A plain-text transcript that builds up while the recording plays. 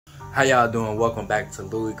How y'all doing? Welcome back to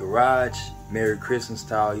Louis Garage. Merry Christmas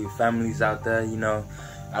to all you families out there. You know,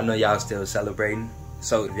 I know y'all still celebrating.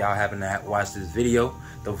 So if y'all haven't watched this video,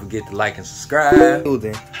 don't forget to like and subscribe.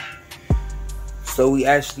 So we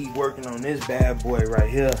actually working on this bad boy right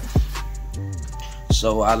here.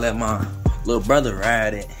 So I let my little brother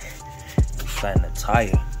ride it. He flattened the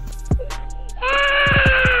tire.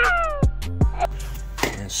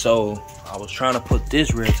 And so I was trying to put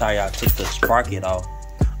this rear tire. I took the sprocket off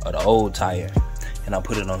of the old tire and I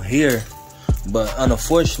put it on here, but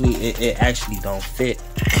unfortunately it actually don't fit.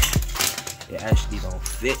 It actually don't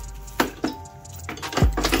fit.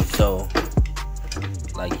 So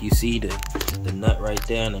like you see the nut right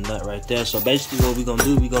there and the nut right there. So basically what we're gonna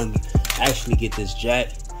do, we're gonna actually get this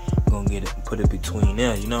jack, we're gonna get it, put it between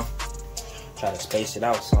there, you know, try to space it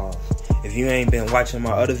out some. If you ain't been watching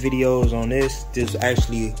my other videos on this is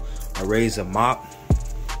actually a razor mop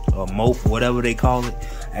or mope, whatever they call it.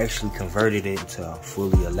 I actually converted it to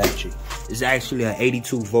fully electric. It's actually an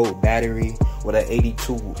 82 volt battery with an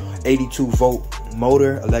 82 volt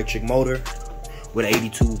motor, electric motor with an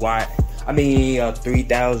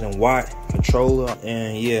 3000 watt controller.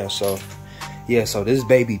 And yeah, so this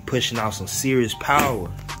baby pushing out some serious power.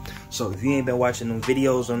 So if you ain't been watching them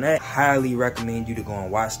videos on that, highly recommend you to go and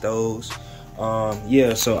watch those.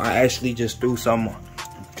 Yeah, so I actually just threw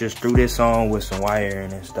this on with some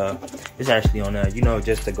wiring and stuff. It's actually on there, you know,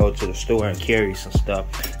 just to go to the store and carry some stuff.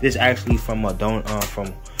 This actually from from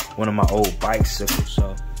one of my old bicycles.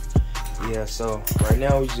 So yeah, so right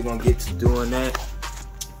now we're just gonna get to doing that.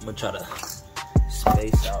 I'm gonna try to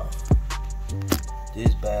space out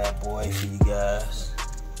this bad boy for you guys.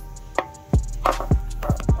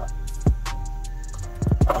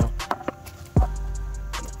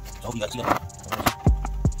 So you guys see that?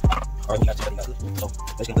 So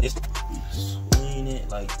basically put this, swing it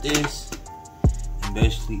like this, and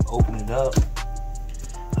basically open it up.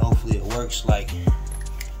 Hopefully it works like I'm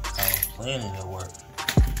planning it to work.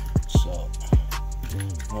 So I'm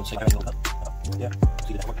gonna take it up. Yeah,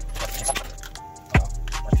 see that work.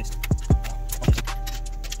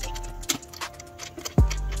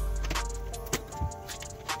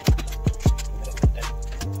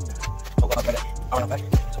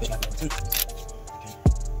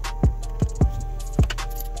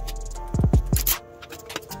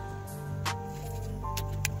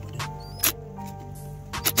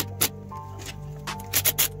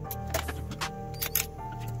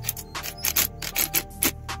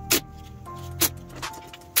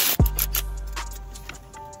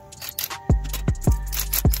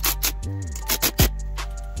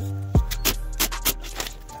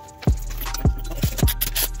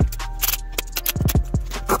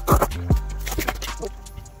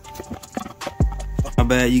 My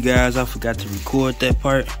bad, you guys, I forgot to record that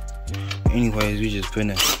part. Anyways, we just putting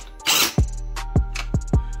the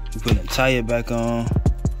tire back on.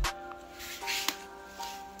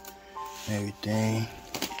 Everything.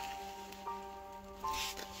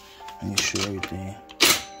 Make sure everything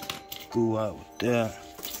go out with that.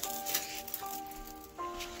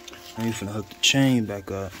 Now you finna hook the chain back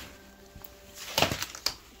up.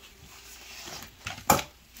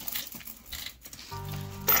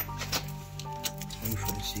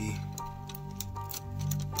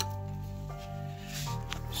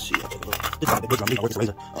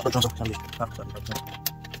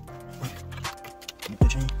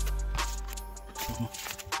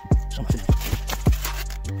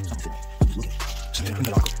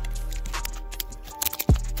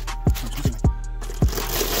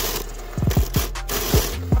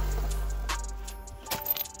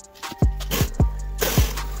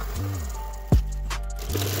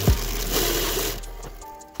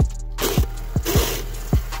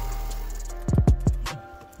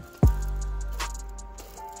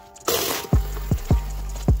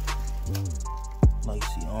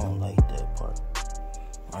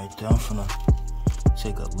 Right there, I'm finna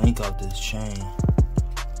take a link off this chain.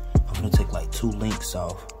 I'm finna take like 2 links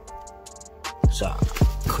off. So,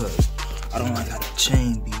 cause I don't like how the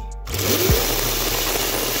chain be.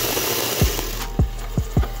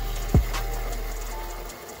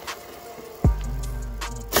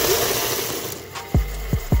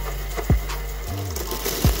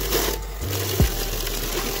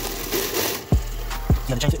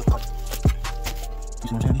 Yeah, the chain fit apart. You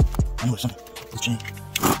see what I'm saying? I know it's something. This chain.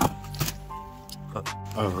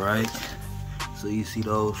 Alright, so you see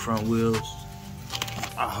those front wheels?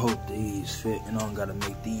 I hope these fit, and I don't gotta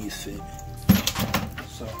make these fit.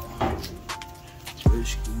 So, which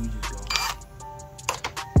screw you go?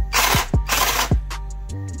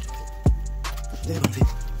 They don't fit.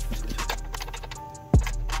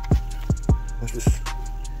 What's this?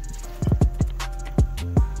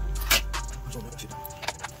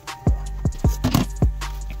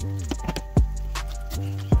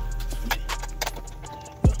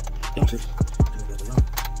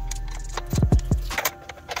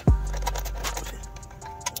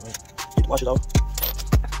 Wash it off.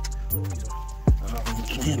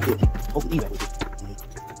 Hopefully that with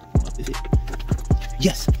it. Is it?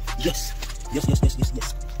 Yes. Yes. Yes.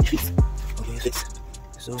 Okay, it fits.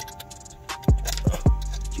 So,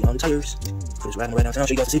 you on the tires. Put this right downtown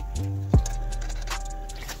so you guys can see.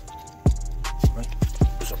 Right.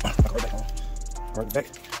 So, right back on. Right back.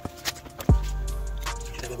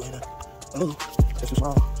 Oh, that's too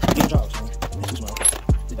small. Get the job, man. It's too small.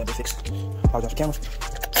 Did that big fix. Apologize for cameras.